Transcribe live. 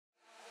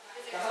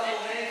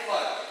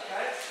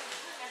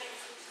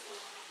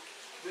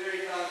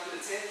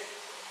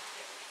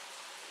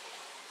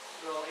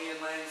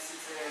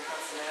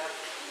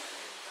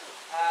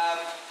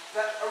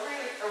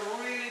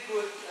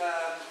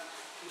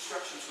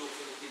crucial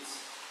for the kids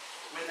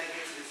when they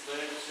get to this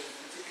learn to swim,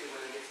 particularly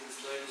when they get to this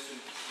learn to swim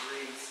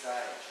 3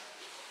 stage.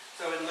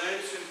 So in learn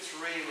to swim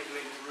 3, we're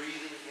doing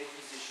breathing head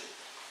position.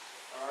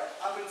 All right.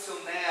 Up until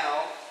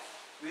now,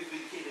 we've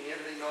been keeping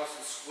everything nice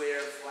and square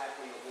and flat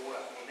in the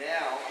water.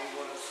 Now we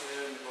want to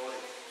turn the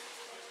body.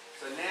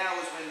 So now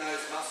is when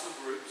those muscle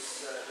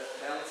groups, the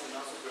balancing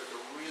muscle groups,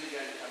 are really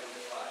going to come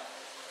into play.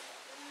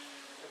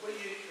 If we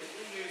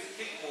use a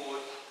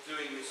kickboard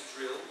doing this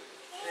drill,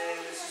 then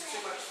there's just too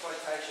much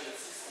flotation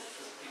assistance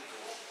for the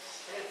kickboard.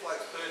 Hand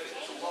float's perfect.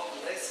 It's a lot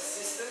less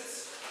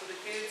assistance for the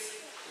kids,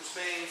 which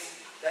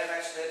means their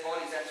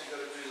body's actually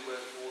got to do the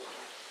work for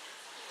them.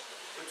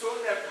 We're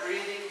talking about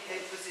breathing,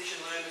 head position,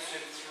 learn to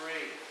swim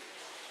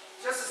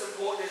 3. Just as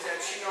important as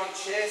our chin on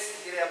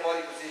chest to get our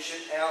body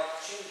position, our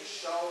chin to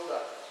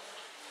shoulder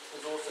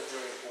is also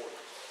very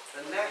important.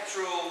 The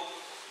natural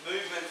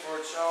movement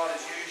for a child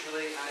is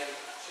usually a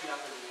chin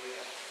up in the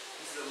air.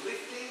 This is a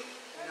lifting.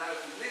 We know if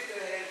we lift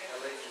our head, our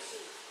legs will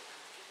see.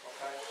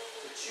 Okay?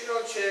 So chin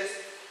on chest,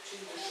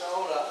 chin to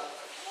shoulder.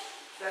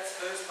 That's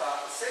the first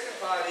part. The second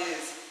part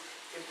is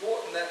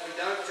important that we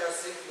don't just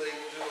simply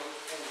do a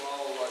full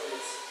roll like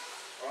this.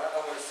 Alright,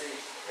 I want to see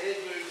head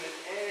movement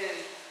and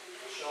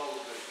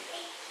shoulder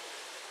movement.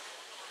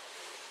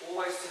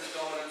 Always to the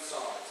dominant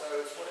side. So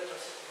it's whatever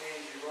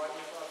hand you right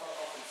with. I've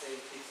often seen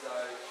kids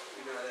though,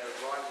 even though they're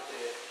right with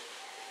their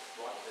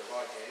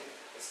right hand,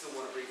 they still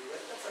want to breathe the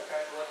left. That's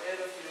okay.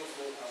 Whatever feels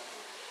more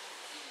comfortable.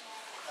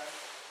 Okay.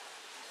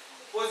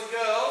 Boys and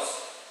girls,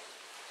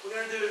 we're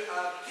going to do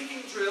a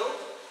kicking drill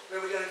where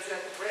we're going to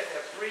take the breath,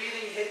 our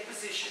breathing head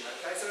position.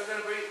 Okay, so we're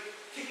going to breathe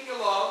kicking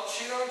along,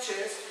 chin on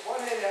chest,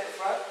 one hand out the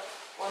front,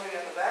 one hand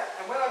out the back.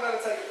 And when I'm going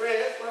to take a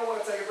breath,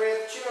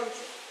 chin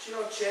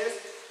on chest,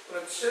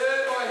 I'm going to turn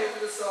my head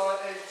to the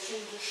side and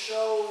chin to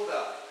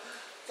shoulder.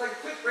 Take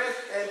a quick breath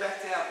and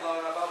back down,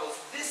 blowing our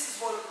bubbles. This is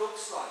what it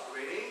looks like.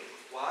 Ready?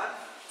 1,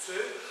 2,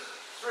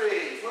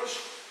 3. Push.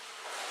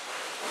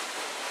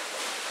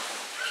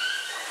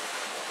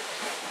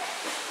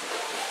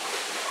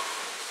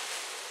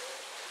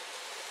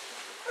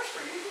 That's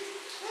pretty easy.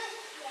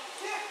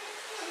 Yeah.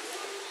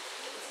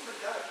 Let's give it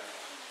a go.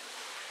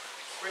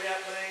 Spread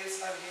out, please.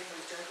 Over here,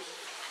 please, Jacob.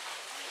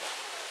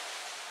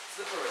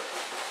 Slipper it.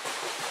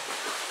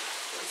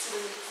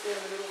 Sit in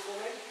the middle for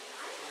me.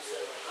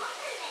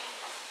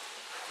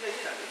 Yeah,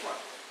 you don't need one.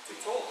 Too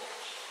tall.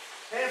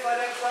 Hand flat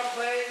out front,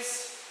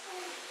 please.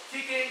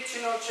 Kicking,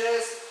 chin on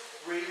chest,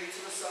 breathing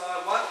to the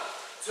side. 1,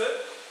 2,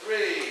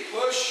 3.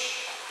 Push.